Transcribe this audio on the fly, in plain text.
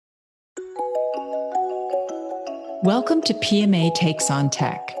Welcome to PMA Takes on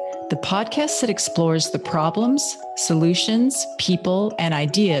Tech, the podcast that explores the problems, solutions, people, and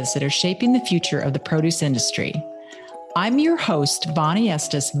ideas that are shaping the future of the produce industry. I'm your host, Bonnie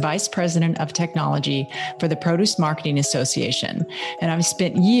Estes, Vice President of Technology for the Produce Marketing Association, and I've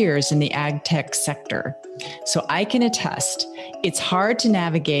spent years in the ag tech sector. So I can attest, it's hard to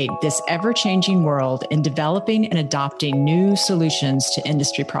navigate this ever-changing world in developing and adopting new solutions to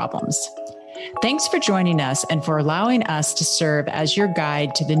industry problems. Thanks for joining us and for allowing us to serve as your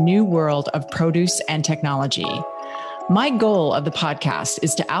guide to the new world of produce and technology. My goal of the podcast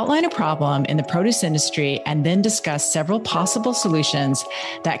is to outline a problem in the produce industry and then discuss several possible solutions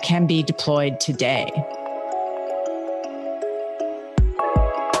that can be deployed today.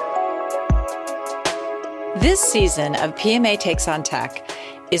 This season of PMA Takes on Tech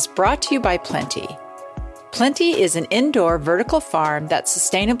is brought to you by Plenty. Plenty is an indoor vertical farm that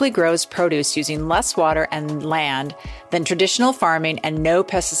sustainably grows produce using less water and land than traditional farming and no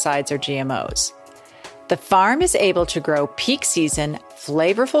pesticides or GMOs. The farm is able to grow peak season,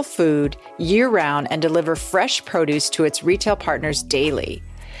 flavorful food year-round and deliver fresh produce to its retail partners daily.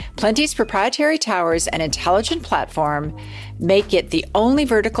 Plenty's proprietary towers and intelligent platform make it the only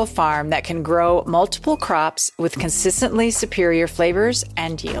vertical farm that can grow multiple crops with consistently superior flavors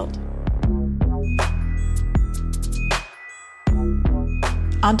and yield.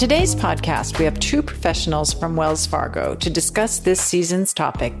 On today's podcast, we have two professionals from Wells Fargo to discuss this season's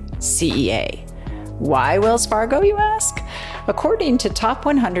topic, CEA. Why Wells Fargo, you ask? According to Top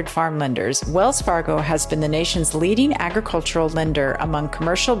 100 Farm Lenders, Wells Fargo has been the nation's leading agricultural lender among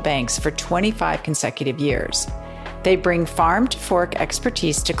commercial banks for 25 consecutive years. They bring farm-to-fork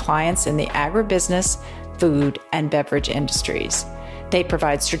expertise to clients in the agribusiness, food, and beverage industries. They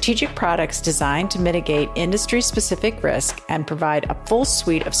provide strategic products designed to mitigate industry-specific risk and provide a full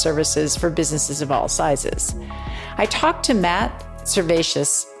suite of services for businesses of all sizes. I talked to Matt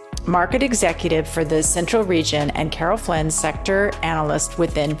Servatius, Market Executive for the Central Region, and Carol Flynn, Sector Analyst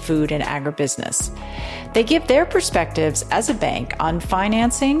within Food and Agribusiness. They give their perspectives as a bank on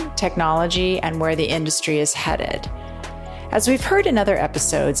financing, technology, and where the industry is headed. As we've heard in other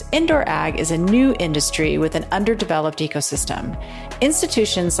episodes, indoor ag is a new industry with an underdeveloped ecosystem.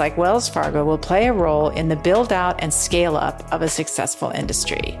 Institutions like Wells Fargo will play a role in the build-out and scale-up of a successful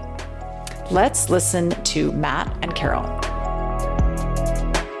industry. Let's listen to Matt and Carol.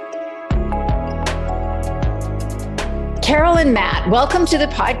 Carol and Matt, welcome to the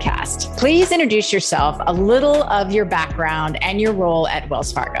podcast. Please introduce yourself, a little of your background and your role at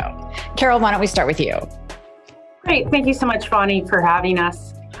Wells Fargo. Carol, why don't we start with you? Great. Thank you so much, Bonnie, for having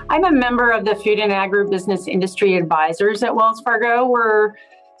us. I'm a member of the Food and Agribusiness Industry Advisors at Wells Fargo. We're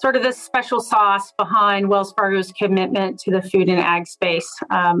sort of the special sauce behind Wells Fargo's commitment to the food and ag space.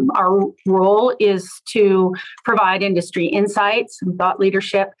 Our role is to provide industry insights and thought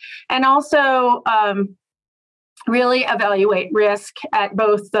leadership, and also really evaluate risk at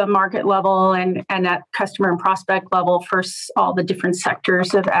both the market level and at customer and prospect level for all the different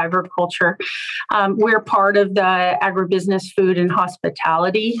sectors of agriculture. We're part of the Agribusiness, Food, and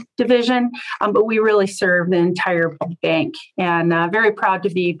Hospitality division, but we really serve the entire bank, and very proud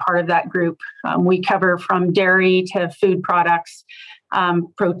to be part of that group. We cover from dairy to food products,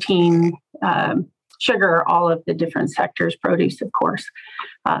 protein, sugar, all of the different sectors, produce, of course.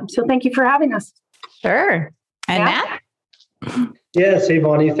 So thank you for having us. Sure. And Matt? Yes. Hey,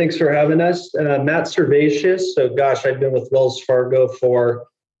 Bonnie. Thanks for having us. Matt Servatius. So, I've been with Wells Fargo for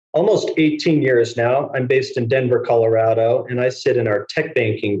almost 18 years now. I'm based in Denver, Colorado, and I sit in our tech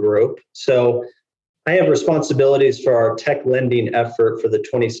banking group. So I have responsibilities for our tech lending effort for the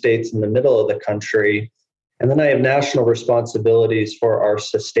 20 states in the middle of the country. And then I have national responsibilities for our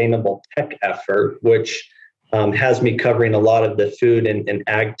sustainable tech effort, which has me covering a lot of the food and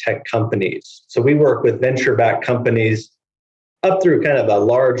ag tech companies. So we work with venture-backed companies up through kind of a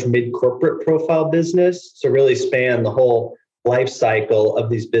large mid-corporate profile business. So really span the whole life cycle of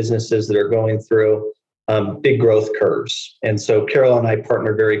these businesses that are going through big growth curves. And so Carol and I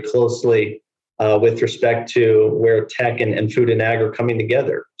partner very closely with respect to where tech and food and ag are coming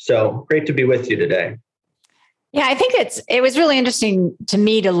together. So great to be with you today. Yeah, I think it was really interesting to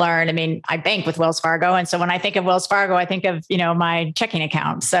me to learn. I mean, I bank with Wells Fargo. And so when I think of Wells Fargo, I think of, my checking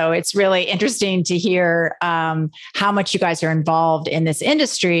account. So it's really interesting to hear how much you guys are involved in this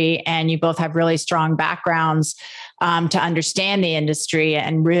industry. And you both have really strong backgrounds to understand the industry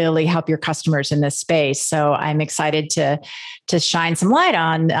and really help your customers in this space. So I'm excited to shine some light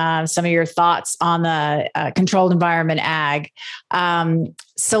on some of your thoughts on the controlled environment ag.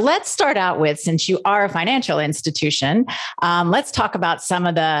 So let's start out with, since you are a financial institution, let's talk about some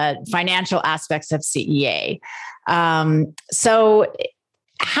of the financial aspects of CEA. So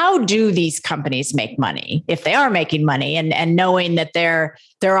how do these companies make money if they are making money, and knowing that there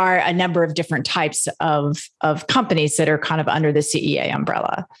are a number of different types of companies that are kind of under the CEA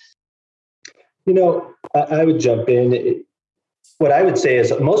umbrella? I would jump in. What I would say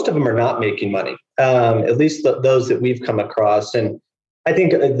is most of them are not making money, at least those that we've come across. And I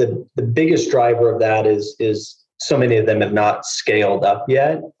think the biggest driver of that is so many of them have not scaled up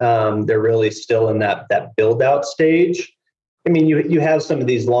yet. They're really still in that build out stage. I mean, you have some of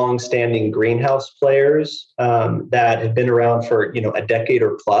these long-standing greenhouse players that have been around for a decade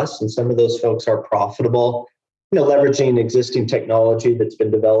or plus, and some of those folks are profitable, leveraging existing technology that's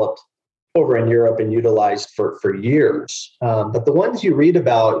been developed over in Europe and utilized for years. But the ones you read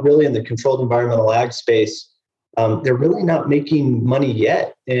about, really in the controlled environmental ag space, they're really not making money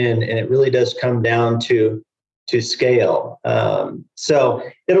yet, and it really does come down to scale. So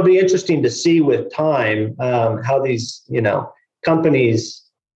it'll be interesting to see with time how these companies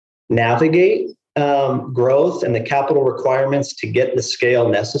navigate growth and the capital requirements to get the scale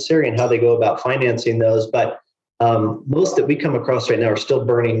necessary, and how they go about financing those. But most that we come across right now are still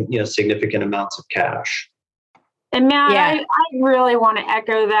burning significant amounts of cash. And Matt, yeah. I really want to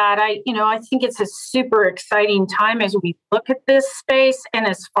echo that. I think it's a super exciting time as we look at this space and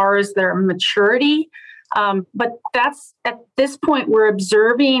as far as their maturity. But that's at this point, we're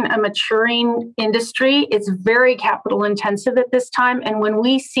observing a maturing industry. It's very capital intensive at this time. And when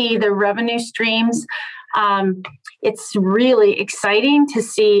we see the revenue streams, it's really exciting to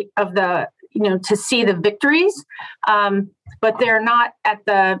see the victories. But they're not at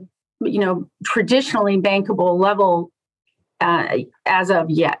the, traditionally bankable level as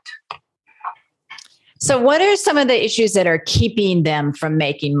of yet. So what are some of the issues that are keeping them from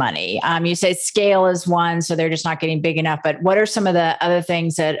making money? You say scale is one, so they're just not getting big enough. But what are some of the other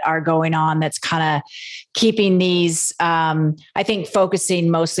things that are going on that's kind of keeping these, I think focusing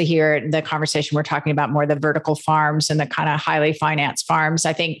mostly here, the conversation we're talking about more the vertical farms and the kind of highly financed farms.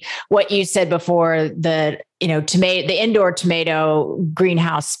 I think what you said before, the indoor tomato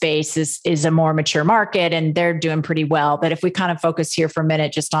greenhouse space is a more mature market, and they're doing pretty well. But if we kind of focus here for a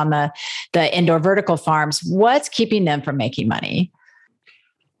minute just on the indoor vertical farms, what's keeping them from making money?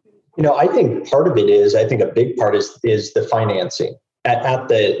 I think part of it is, I think a big part is the financing at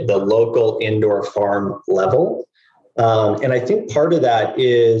the local indoor farm level. And I think part of that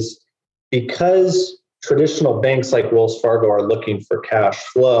is because traditional banks like Wells Fargo are looking for cash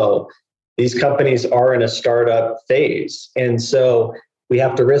flow, these companies are in a startup phase. And so we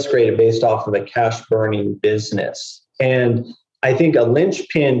have to risk rate it based off of a cash burning business. And I think a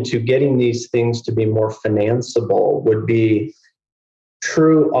linchpin to getting these things to be more financeable would be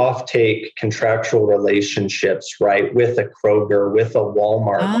true offtake contractual relationships, right? With a Kroger, with a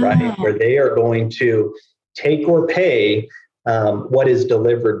Walmart, right? Where they are going to take or pay what is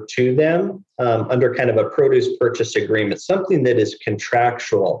delivered to them under kind of a produce purchase agreement, something that is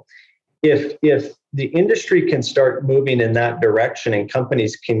contractual. If the industry can start moving in that direction and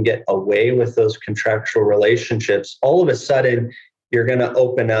companies can get away with those contractual relationships, all of a sudden you're going to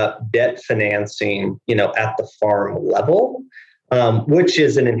open up debt financing, at the farm level, which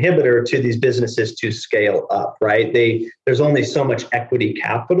is an inhibitor to these businesses to scale up, right? There's only so much equity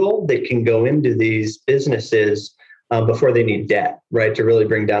capital that can go into these businesses before they need debt, right? To really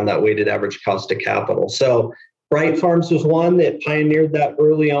bring down that weighted average cost of capital. So Bright Farms was one that pioneered that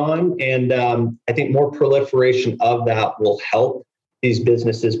early on. And I think more proliferation of that will help these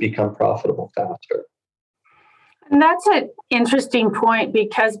businesses become profitable faster. And that's an interesting point,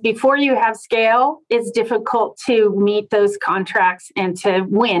 because before you have scale, it's difficult to meet those contracts and to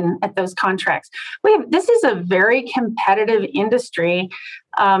win at those contracts. This is a very competitive industry.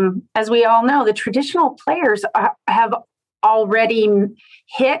 As we all know, the traditional players have already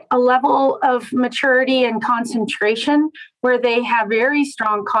hit a level of maturity and concentration where they have very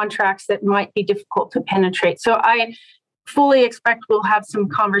strong contracts that might be difficult to penetrate. So I fully expect we'll have some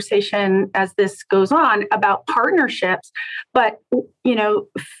conversation as this goes on about partnerships, but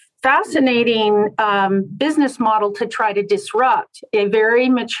fascinating business model to try to disrupt a very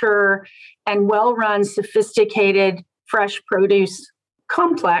mature and well-run, sophisticated fresh produce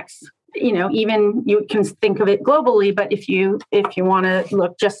complex even you can think of it globally, but if you want to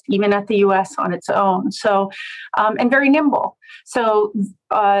look just even at the U.S. on its own, so and very nimble. So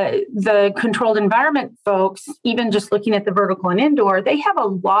the controlled environment folks, even just looking at the vertical and indoor, they have a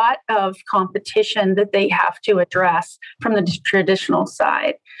lot of competition that they have to address from the traditional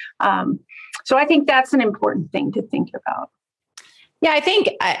side. So I think that's an important thing to think about. Yeah, I think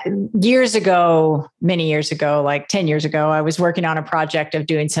many years ago, like 10 years ago, I was working on a project of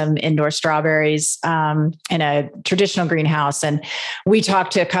doing some indoor strawberries in a traditional greenhouse. And we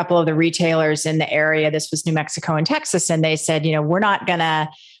talked to a couple of the retailers in the area. This was New Mexico and Texas. And they said, we're not going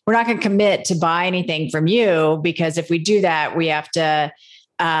to commit to buy anything from you, because if we do that, we have to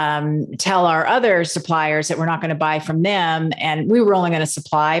tell our other suppliers that we're not going to buy from them. And we were only going to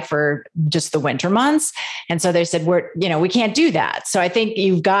supply for just the winter months. And so they said, we can't do that. So I think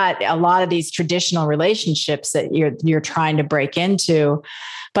you've got a lot of these traditional relationships that you're trying to break into.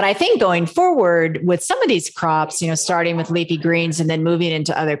 But I think going forward with some of these crops, starting with leafy greens and then moving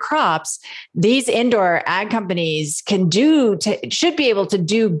into other crops, these indoor ag companies should be able to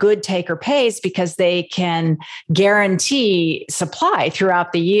do good take or pays, because they can guarantee supply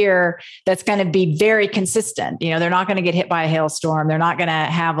throughout the year that's going to be very consistent. They're not going to get hit by a hailstorm. They're not going to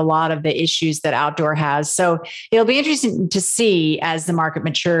have a lot of the issues that outdoor has. So it'll be interesting to see as the market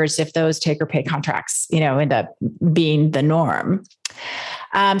matures if those take or pay contracts, end up being the norm.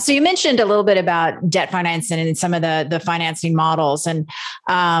 So you mentioned a little bit about debt financing and some of the financing models. And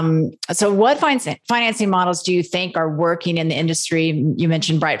so what financing models do you think are working in the industry? You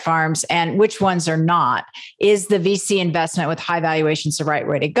mentioned Bright Farms, and which ones are not? Is the VC investment with high valuations the right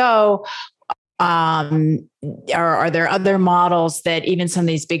way to go? Or are there other models that even some of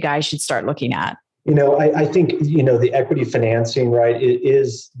these big guys should start looking at? I think, the equity financing, right,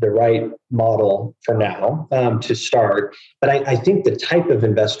 is the right model for now to start. But I think the type of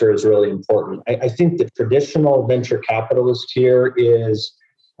investor is really important. I think the traditional venture capitalist here is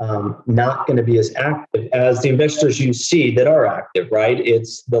not going to be as active as the investors you see that are active, right?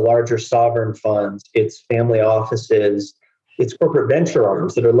 It's the larger sovereign funds, it's family offices, it's corporate venture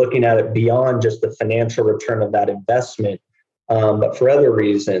arms that are looking at it beyond just the financial return of that investment. But for other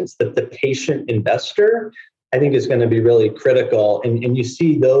reasons, that the patient investor, I think, is going to be really critical. And you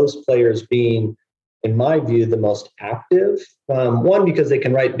see those players being, in my view, the most active. One, because they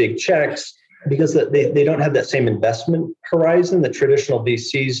can write big checks, because they don't have that same investment horizon that traditional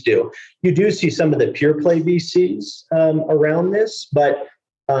VCs do. You do see some of the pure play VCs around this, but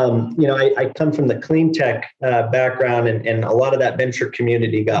I come from the clean tech background, and a lot of that venture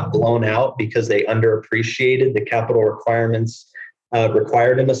community got blown out because they underappreciated the capital requirements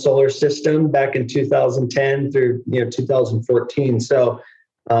required in a solar system back in 2010 through 2014. So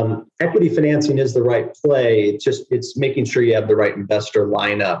equity financing is the right play. It's making sure you have the right investor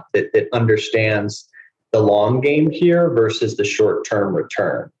lineup that understands the long game here versus the short-term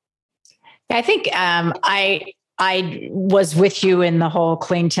return. I think I was with you in the whole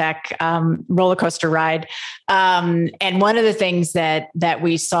clean tech roller coaster ride. And one of the things that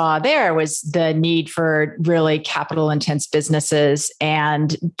we saw there was the need for really capital intense businesses,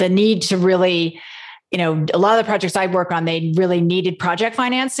 and the need to really, a lot of the projects I work on, they really needed project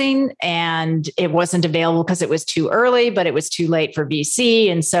financing, and it wasn't available because it was too early, but it was too late for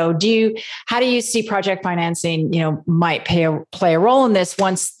VC. And so how do you see project financing, might play a role in this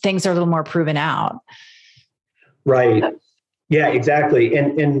once things are a little more proven out? Right. Yeah, exactly.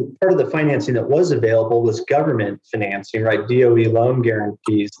 And part of the financing that was available was government financing, right? DOE loan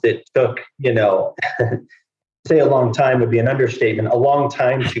guarantees that took, say a long time would be an understatement, a long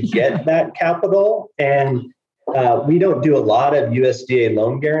time to get that capital. And we don't do a lot of USDA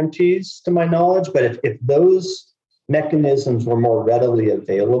loan guarantees, to my knowledge, but if those mechanisms were more readily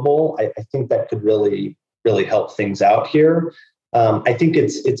available, I think that could really, really help things out here. I think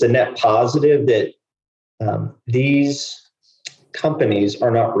it's a net positive that these companies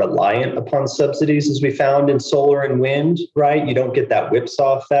are not reliant upon subsidies, as we found in solar and wind, right? You don't get that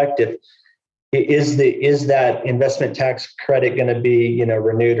whipsaw effect. Is that investment tax credit going to be,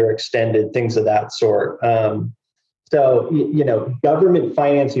 renewed or extended, things of that sort. So, government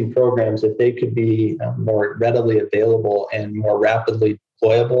financing programs, if they could be more readily available and more rapidly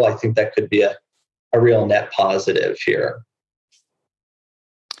deployable, I think that could be a real net positive here.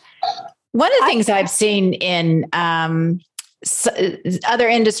 One of the things I've seen in other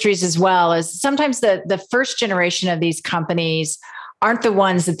industries as well is sometimes the first generation of these companies aren't the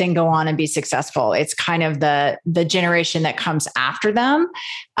ones that then go on and be successful. It's kind of the generation that comes after them.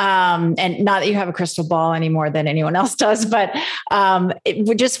 And not that you have a crystal ball any more than anyone else does, but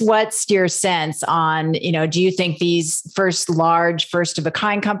just what's your sense on, do you think these first of a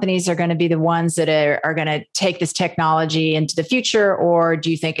kind companies are going to be the ones that are going to take this technology into the future? Or do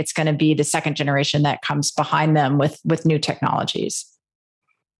you think it's going to be the second generation that comes behind them with new technologies?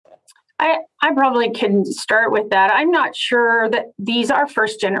 I probably can start with that. I'm not sure that these are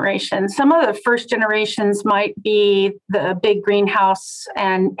first generation. Some of the first generations might be the big greenhouse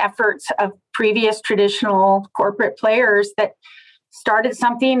and efforts of previous traditional corporate players that started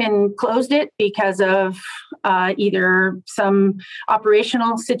something and closed it because of either some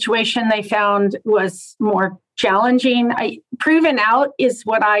operational situation they found was more challenging. Proven out is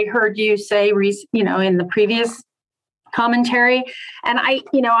what I heard you say, in the previous commentary. And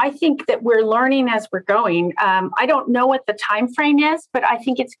I think that we're learning as we're going. I don't know what the time frame is, but I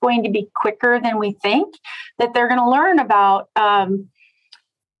think it's going to be quicker than we think, that they're going to learn about, how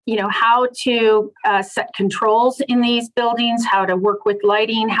to set controls in these buildings, how to work with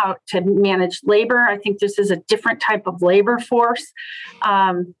lighting, how to manage labor. I think this is a different type of labor force.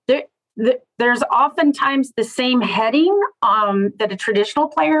 There's oftentimes the same heading that a traditional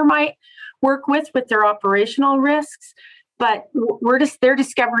player might work with their operational risks, but they're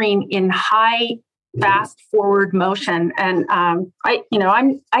discovering in high, fast forward motion. And I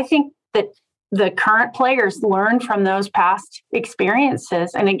think that the current players learn from those past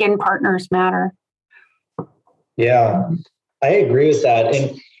experiences. And again, partners matter. Yeah, I agree with that.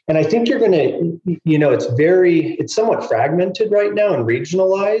 And I think you're going to, it's somewhat fragmented right now and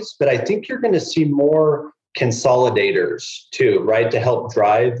regionalized, but I think you're going to see more consolidators too, right? To help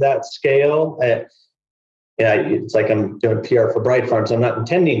drive that scale. It's like I'm doing PR for Bright Farms. I'm not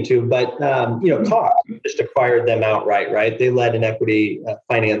intending to, but Cox just acquired them outright, right? They led an equity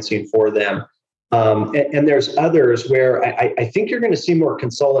financing for them. And there's others where I think you're going to see more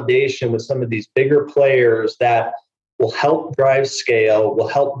consolidation with some of these bigger players that will help drive scale, will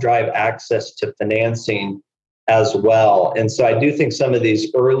help drive access to financing as well. And so I do think some of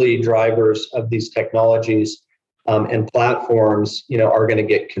these early drivers of these technologies and platforms, are going to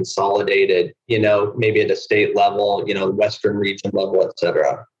get consolidated, maybe at a state level, Western region level, et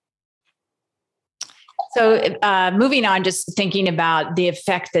cetera. So moving on, just thinking about the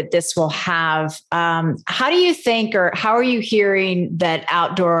effect that this will have, how do you think, or how are you hearing that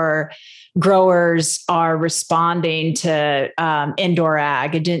outdoor growers are responding to indoor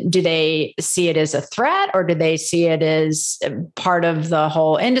ag? Do they see it as a threat, or do they see it as part of the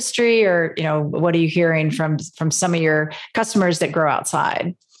whole industry? Or, what are you hearing from some of your customers that grow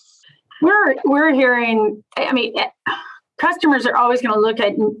outside? We're hearing, customers are always going to look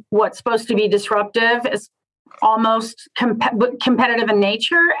at what's supposed to be disruptive as almost competitive in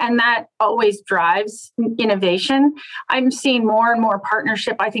nature, and that always drives innovation. I'm seeing more and more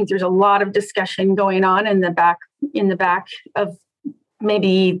partnership. I think there's a lot of discussion going on in the back of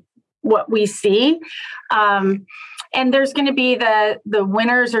maybe what we see, and there's going to be the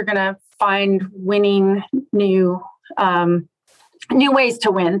winners are going to find winning new ways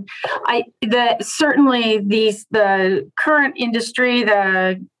to win. Certainly the current industry,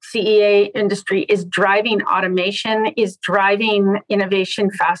 the CEA industry, is driving automation, is driving innovation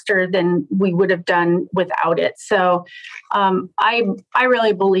faster than we would have done without it. So I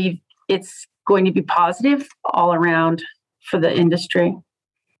really believe it's going to be positive all around for the industry.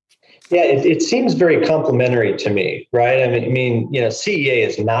 Yeah, it seems very complementary to me, right? CEA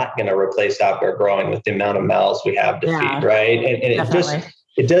is not going to replace outdoor growing with the amount of mouths we have to feed, right? And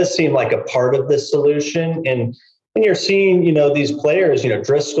it does seem like a part of the solution. And you're seeing, these players,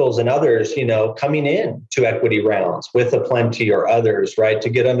 Driscoll's and others, coming in to equity rounds with Aplenty or others, right, to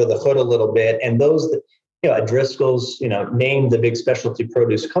get under the hood a little bit. And those, at Driscoll's, named the big specialty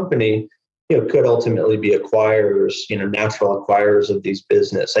produce company, could ultimately be acquirers, natural acquirers of these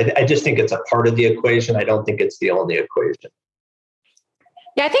business. I just think it's a part of the equation. I don't think it's the only equation.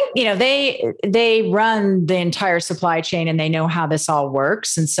 Yeah, I think, they run the entire supply chain and they know how this all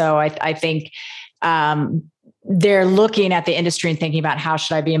works. And so I think they're looking at the industry and thinking about how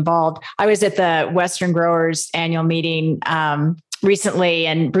should I be involved. I was at the Western Growers annual meeting recently,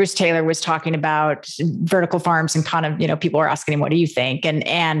 and Bruce Taylor was talking about vertical farms and kind of, people were asking him, what do you think?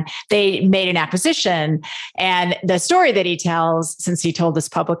 And they made an acquisition. And the story that he tells, since he told this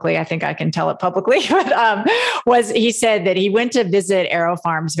publicly, I think I can tell it publicly, but was he said that he went to visit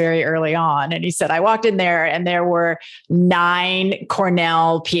AeroFarms very early on. And he said, I walked in there and there were 9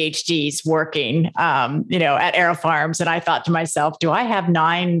 Cornell PhDs working, at AeroFarms. And I thought to myself, do I have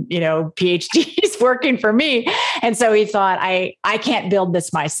 9, PhDs working for me? And so he thought, I I can't build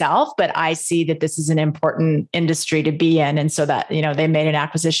this myself, but I see that this is an important industry to be in. And so that, they made an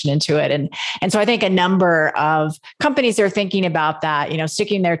acquisition into it. And so I think a number of companies are thinking about that,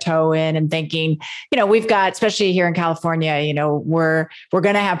 sticking their toe in and thinking, we've got, especially here in California, we're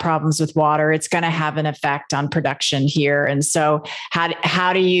going to have problems with water. It's going to have an effect on production here. And so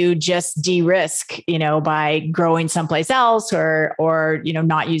how do you just de-risk, by growing someplace else or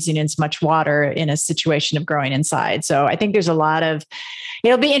not using as much water in a situation of growing inside? So I think there's a lot of,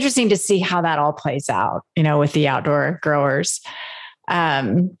 it'll be interesting to see how that all plays out, with the outdoor growers.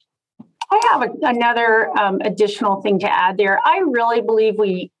 I have another additional thing to add there. I really believe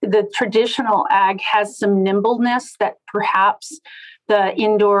the traditional ag has some nimbleness that perhaps the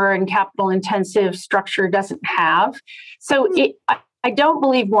indoor and capital intensive structure doesn't have. So I don't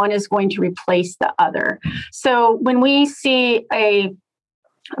believe one is going to replace the other. So when we see a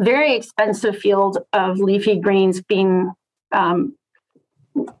very expensive field of leafy greens being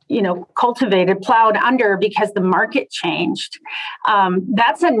cultivated, plowed under because the market changed.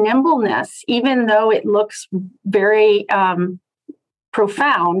 That's a nimbleness, even though it looks very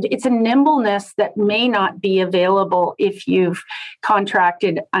profound. It's a nimbleness that may not be available if you've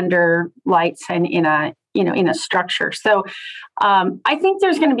contracted under lights and in a structure. So I think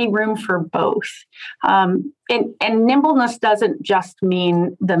there's going to be room for both. And nimbleness doesn't just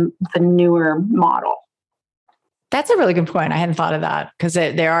mean the newer model. That's a really good point. I hadn't thought of that because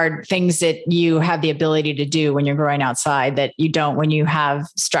there are things that you have the ability to do when you're growing outside that you don't when you have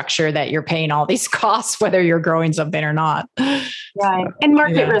structure that you're paying all these costs, whether you're growing something or not. Right. And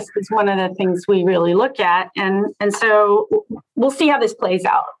market risk is one of the things we really look at. And so we'll see how this plays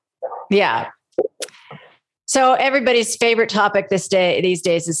out. Yeah. So everybody's favorite topic these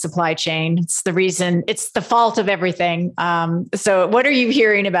days is supply chain. It's the fault of everything. So what are you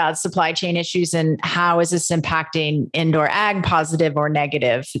hearing about supply chain issues and how is this impacting indoor ag, positive or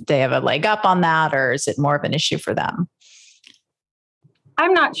negative? Do they have a leg up on that or is it more of an issue for them?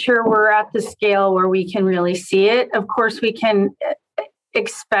 I'm not sure we're at the scale where we can really see it. Of course, we can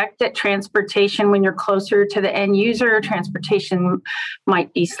expect that transportation, when you're closer to the end user, transportation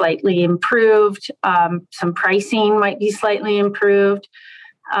might be slightly improved. Some pricing might be slightly improved.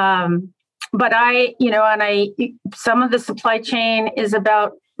 But some of the supply chain is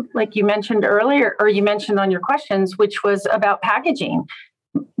about, like you mentioned earlier, or you mentioned on your questions, which was about packaging.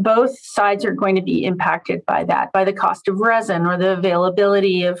 Both sides are going to be impacted by that, by the cost of resin or the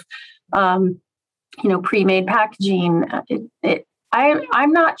availability of, pre-made packaging.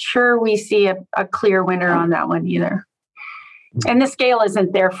 I'm not sure we see a clear winner on that one either. And the scale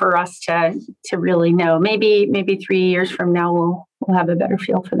isn't there for us to really know. Maybe 3 years from now, we'll have a better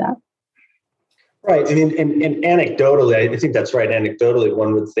feel for that. Right. And anecdotally, I think that's right. Anecdotally,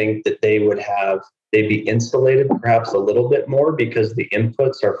 one would think that they'd be insulated perhaps a little bit more because the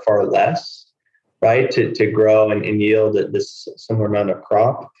inputs are far less, right, to grow and yield at this similar amount of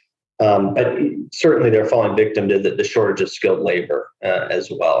crop. But certainly they're falling victim to the shortage of skilled labor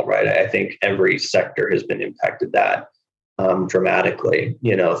as well, right? I think every sector has been impacted that dramatically,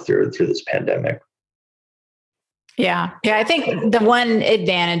 through this pandemic. Yeah. I think the one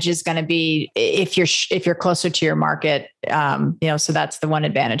advantage is going to be if you're closer to your market, so that's the one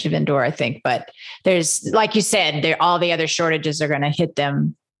advantage of indoor, I think. But there's, like you said, all the other shortages are going to hit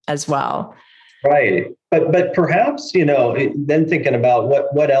them as well. Right. But perhaps, then thinking about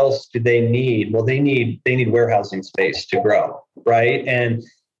what else do they need? Well, they need warehousing space to grow, right? And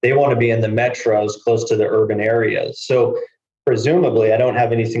they want to be in the metros close to the urban areas. So presumably, I don't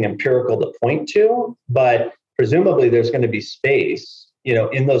have anything empirical to point to, but presumably there's going to be space,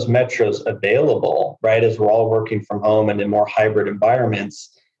 in those metros available, right? As we're all working from home and in more hybrid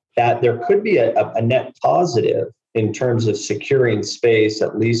environments, that there could be a net positive in terms of securing space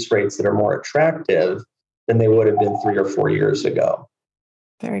at lease rates that are more attractive than they would have been 3 or 4 years ago.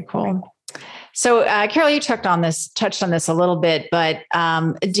 Very cool. So, Carol, you touched on this a little bit, but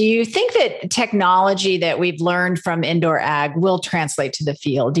do you think that technology that we've learned from indoor ag will translate to the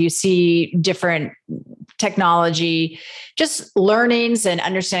field? Do you see different technology, just learnings and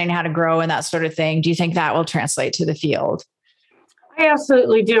understanding how to grow and that sort of thing? Do you think that will translate to the field? I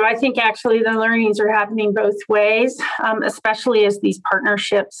absolutely do. I think actually the learnings are happening both ways, especially as these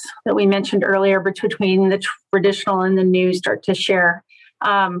partnerships that we mentioned earlier between the traditional and the new start to share.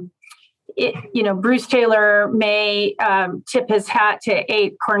 Bruce Taylor may tip his hat to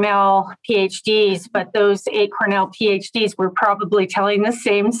 8 Cornell PhDs, but those 8 Cornell PhDs were probably telling the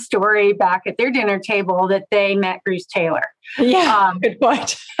same story back at their dinner table that they met Bruce Taylor. Yeah, good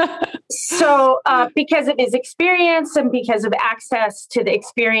point. So because of his experience and because of access to the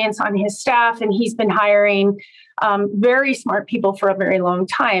experience on his staff, and he's been hiring very smart people for a very long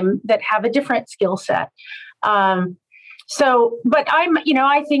time that have a different skill set. But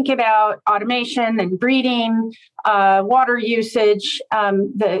I think about automation and breeding, water usage,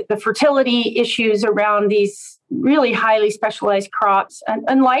 the fertility issues around these really highly specialized crops,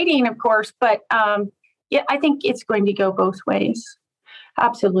 and lighting, of course. But I think it's going to go both ways.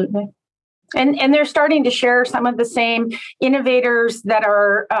 Absolutely. And they're starting to share some of the same innovators that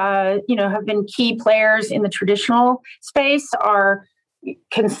are, have been key players in the traditional space are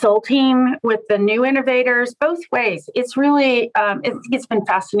consulting with the new innovators both ways. It's really, it's been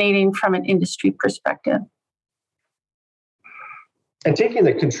fascinating from an industry perspective. And taking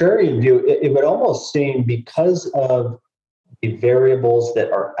the contrarian view, it would almost seem because of the variables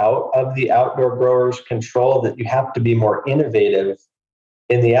that are out of the outdoor growers' control that you have to be more innovative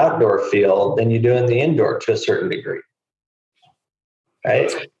in the outdoor field than you do in the indoor to a certain degree,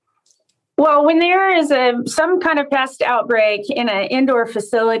 right? Well, when there is some kind of pest outbreak in an indoor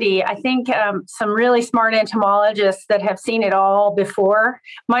facility, I think some really smart entomologists that have seen it all before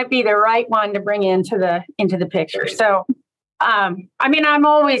might be the right one to bring into the picture. So, I'm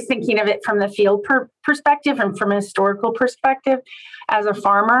always thinking of it from the field perspective and from a historical perspective. As a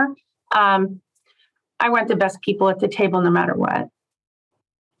farmer, I want the best people at the table no matter what.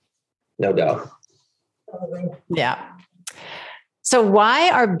 No doubt. Yeah. So why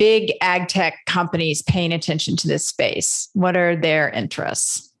are big ag tech companies paying attention to this space? What are their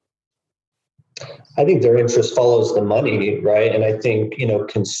interests? I think their interest follows the money, right? And I think,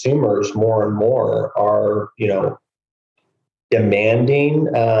 consumers more and more are, demanding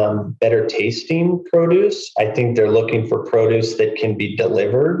better tasting produce. I think they're looking for produce that can be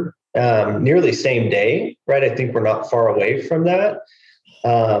delivered nearly same day, right? I think we're not far away from that.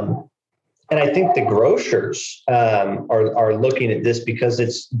 And I think the grocers are looking at this because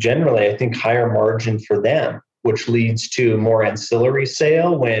it's generally, I think, higher margin for them, which leads to more ancillary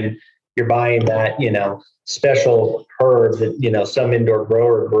sale when you're buying that, special herb that, some indoor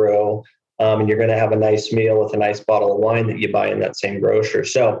grower grew, and you're going to have a nice meal with a nice bottle of wine that you buy in that same grocer.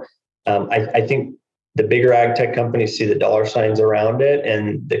 So I think the bigger ag tech companies see the dollar signs around it,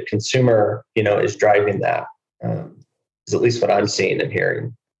 and the consumer, is driving that. Is at least what I'm seeing and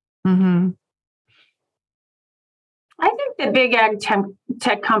hearing. Mm-hmm. I think the big ag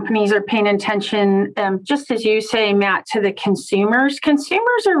tech companies are paying attention, just as you say, Matt, to the consumers.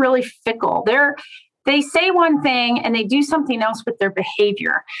 Consumers are really fickle. They say one thing and they do something else with their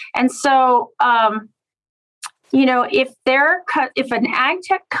behavior. And so, if an ag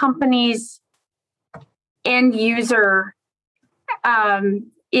tech company's end user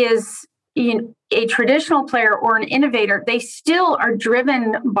is a traditional player or an innovator, they still are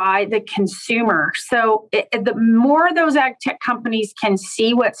driven by the consumer. So the more those ag tech companies can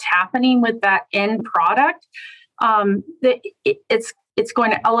see what's happening with that end product, it's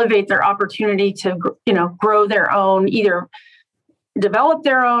going to elevate their opportunity to grow their own, either develop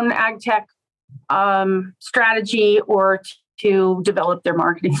their own ag tech strategy or to develop their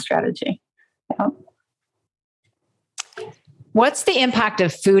marketing strategy. Yeah. What's the impact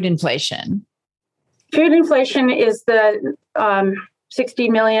of food inflation? Food inflation is the $60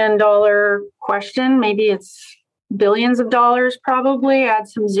 million question. Maybe it's billions of dollars, probably. Add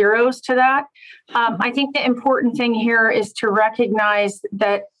some zeros to that. I think the important thing here is to recognize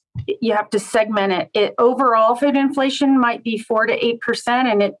that you have to segment it. Overall, food inflation might be 4 to 8%,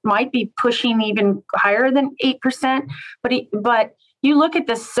 and it might be pushing even higher than 8%. But you look at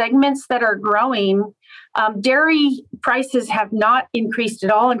the segments that are growing. Dairy prices have not increased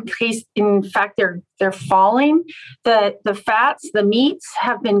at all. In fact, they're falling. The fats, the meats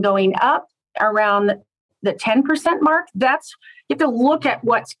have been going up around the 10% mark. You have to look at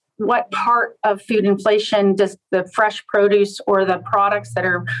what part of food inflation does the fresh produce or the products that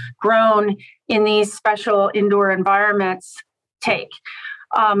are grown in these special indoor environments take.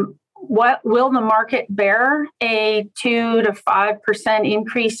 What will the market bear? A 2 to 5%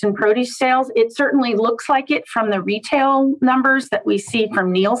 increase in produce sales? It certainly looks like it from the retail numbers that we see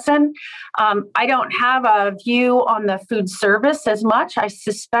from Nielsen. I don't have a view on the food service as much. I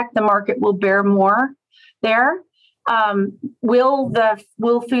suspect the market will bear more there. Will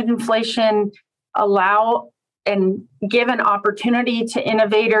food inflation allow and give an opportunity to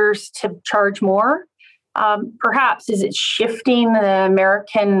innovators to charge more? Perhaps. Is it shifting the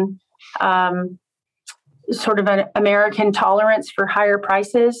American sort of an American tolerance for higher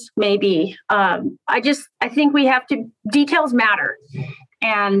prices? Maybe. I think details matter.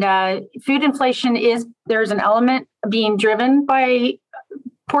 And food inflation there's an element being driven by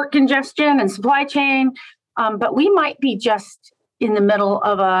port congestion and supply chain, but we might be just in the middle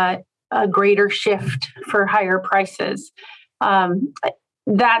of a greater shift for higher prices.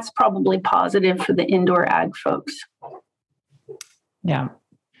 That's probably positive for the indoor ag folks. Yeah.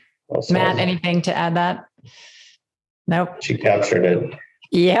 Well, Matt, anything to add that? Nope. She captured it.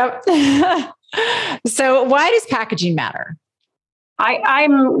 Yep. So why does packaging matter?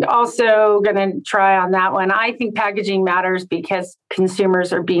 I'm also going to try on that one. I think packaging matters because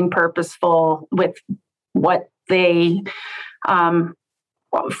consumers are being purposeful with what they,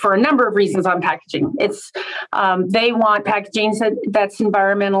 for a number of reasons on packaging. It's they want packaging that's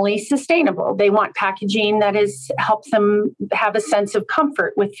environmentally sustainable. They want packaging that helps them have a sense of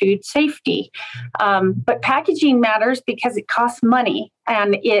comfort with food safety. But packaging matters because it costs money,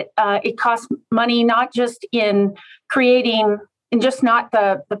 and it costs money not just in creating. And just not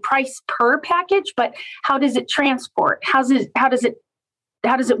the price per package, but how does it transport? How does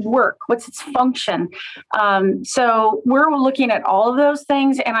it work? What's its function? So we're looking at all of those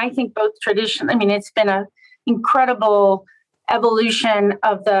things, and I think both it's been an incredible evolution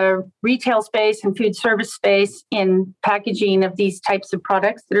of the retail space and food service space in packaging of these types of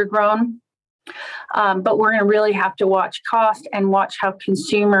products that are grown. But we're going to really have to watch cost and watch how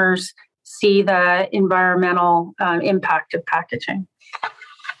consumers see the environmental impact of packaging.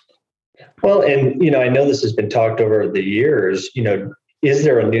 Well, and, I know this has been talked over the years, is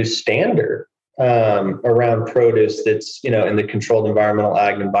there a new standard around produce that's, in the controlled environmental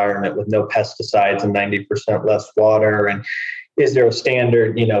ag environment with no pesticides and 90% less water? And is there a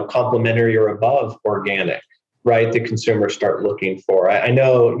standard, complementary or above organic, right? The consumers start looking for. I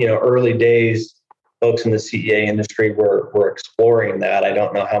know, early days, folks in the CEA industry were exploring that. I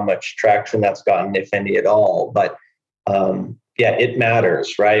don't know how much traction that's gotten, if any at all, but it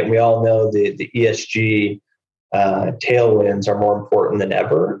matters, right? And we all know the ESG tailwinds are more important than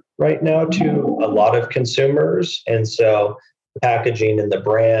ever right now to a lot of consumers. And so the packaging and the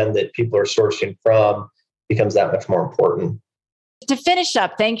brand that people are sourcing from becomes that much more important. To finish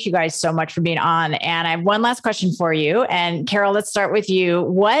up, thank you guys so much for being on. And I have one last question for you. And Carol, let's start with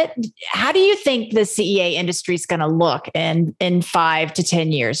you. How do you think the CEA industry is going to look in 5 to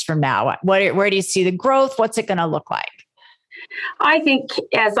 10 years from now? Where do you see the growth? What's it going to look like? I think,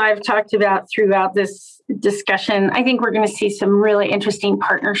 as I've talked about throughout this discussion, I think we're going to see some really interesting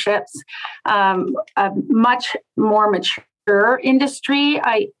partnerships, a much more mature industry.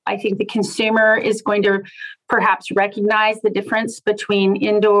 I think the consumer is going to perhaps recognize the difference between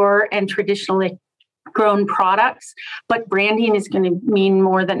indoor and traditionally grown products, but branding is going to mean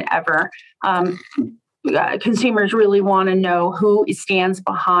more than ever. Consumers really want to know who stands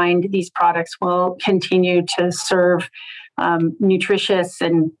behind these products. Will continue to serve nutritious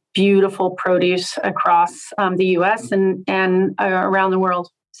and beautiful produce across the U.S. and around the world.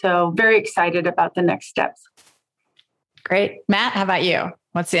 So very excited about the next steps. Great. Matt, how about you?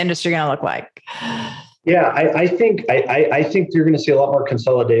 What's the industry going to look like? Yeah, I think you're going to see a lot more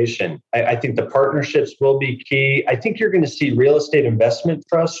consolidation. I think the partnerships will be key. I think you're going to see real estate investment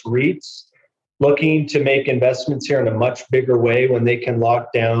trusts, REITs, looking to make investments here in a much bigger way when they can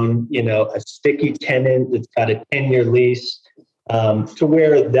lock down, a sticky tenant that's got a 10-year lease to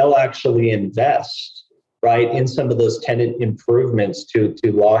where they'll actually invest, right, in some of those tenant improvements to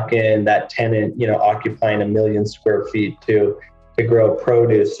lock in that tenant, occupying 1 million square feet to grow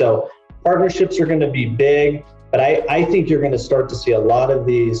produce. So partnerships are going to be big, but I think you're going to start to see a lot of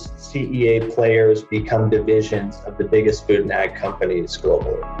these CEA players become divisions of the biggest food and ag companies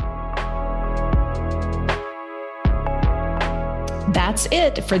globally. That's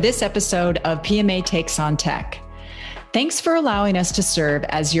it for this episode of PMA Takes on Tech. Thanks for allowing us to serve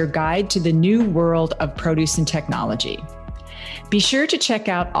as your guide to the new world of produce and technology. Be sure to check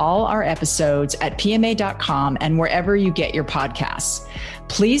out all our episodes at pma.com and wherever you get your podcasts.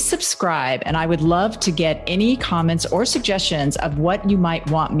 Please subscribe, and I would love to get any comments or suggestions of what you might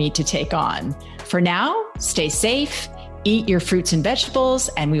want me to take on. For now, stay safe, eat your fruits and vegetables,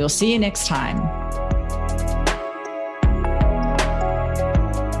 and we will see you next time.